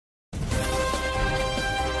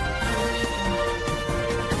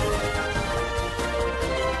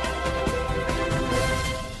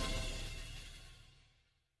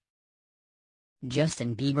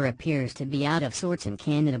Justin Bieber appears to be out of sorts in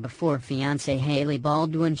Canada before fiancée Hailey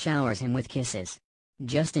Baldwin showers him with kisses.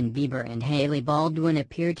 Justin Bieber and Hailey Baldwin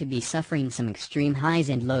appear to be suffering some extreme highs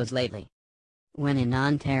and lows lately. When in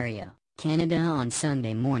Ontario, Canada on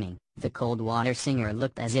Sunday morning, the Coldwater singer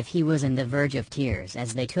looked as if he was on the verge of tears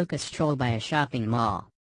as they took a stroll by a shopping mall.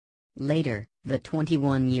 Later, the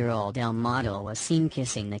 21-year-old Elle model was seen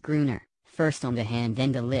kissing the crooner, first on the hand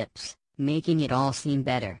then the lips, making it all seem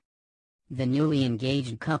better. The newly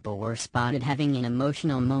engaged couple were spotted having an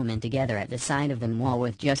emotional moment together at the side of the mall,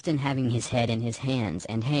 with Justin having his head in his hands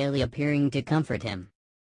and Hailey appearing to comfort him.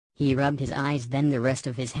 He rubbed his eyes then the rest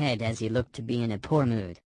of his head as he looked to be in a poor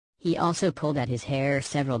mood. He also pulled at his hair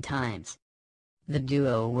several times. The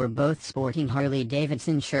duo were both sporting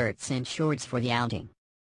Harley-Davidson shirts and shorts for the outing.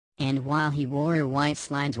 And while he wore white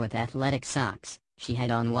slides with athletic socks, she had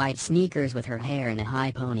on white sneakers with her hair in a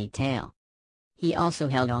high ponytail. He also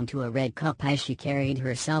held onto a red cup as she carried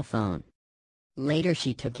her cell phone. Later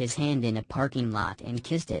she took his hand in a parking lot and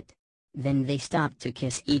kissed it. Then they stopped to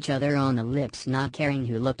kiss each other on the lips, not caring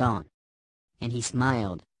who looked on. And he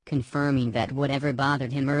smiled, confirming that whatever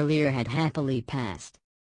bothered him earlier had happily passed.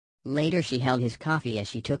 Later she held his coffee as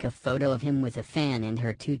she took a photo of him with a fan and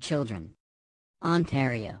her 2 children.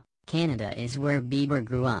 Ontario, Canada is where Bieber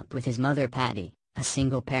grew up with his mother Patty, a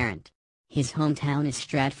single parent. His hometown is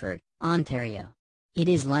Stratford, Ontario. It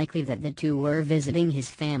is likely that the two were visiting his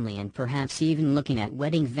family and perhaps even looking at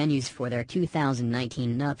wedding venues for their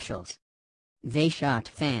 2019 nuptials. They shocked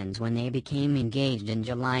fans when they became engaged in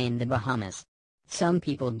July in the Bahamas. Some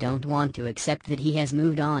people don't want to accept that he has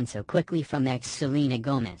moved on so quickly from ex Selena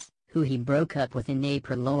Gomez, who he broke up with in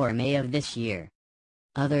April or May of this year.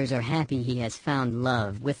 Others are happy he has found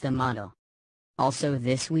love with the model. Also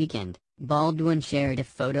this weekend, Baldwin shared a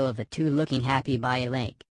photo of the two looking happy by a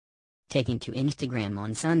lake. Taken to Instagram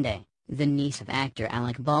on Sunday, the niece of actor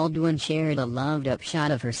Alec Baldwin shared a loved-up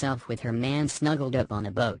shot of herself with her man snuggled up on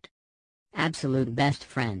a boat. "Absolute best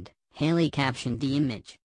friend," Hailey captioned the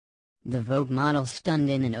image. The Vogue model stunned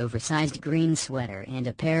in an oversized green sweater and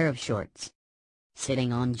a pair of shorts.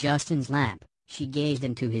 Sitting on Justin's lap, she gazed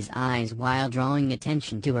into his eyes while drawing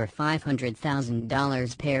attention to her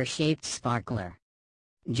 $500,000 pear-shaped sparkler.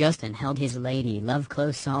 Justin held his lady love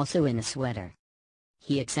close, also in a sweater.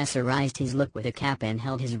 He accessorized his look with a cap and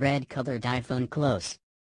held his red-colored iPhone close.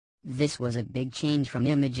 This was a big change from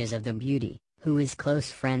images of the beauty, who is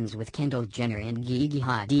close friends with Kendall Jenner and Gigi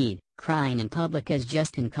Hadid, crying in public as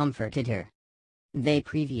Justin comforted her. They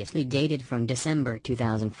previously dated from December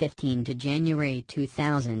 2015 to January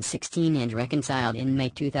 2016 and reconciled in May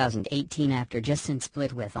 2018 after Justin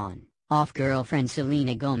split with on-off girlfriend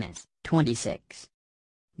Selena Gomez, 26.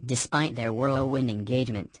 Despite their whirlwind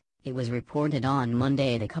engagement, it was reported on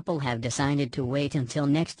Monday the couple have decided to wait until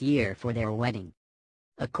next year for their wedding.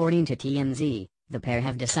 According to TMZ, the pair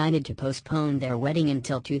have decided to postpone their wedding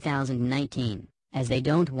until 2019, as they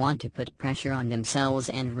don't want to put pressure on themselves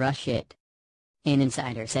and rush it. An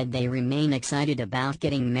insider said they remain excited about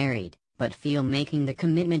getting married, but feel making the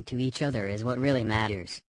commitment to each other is what really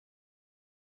matters.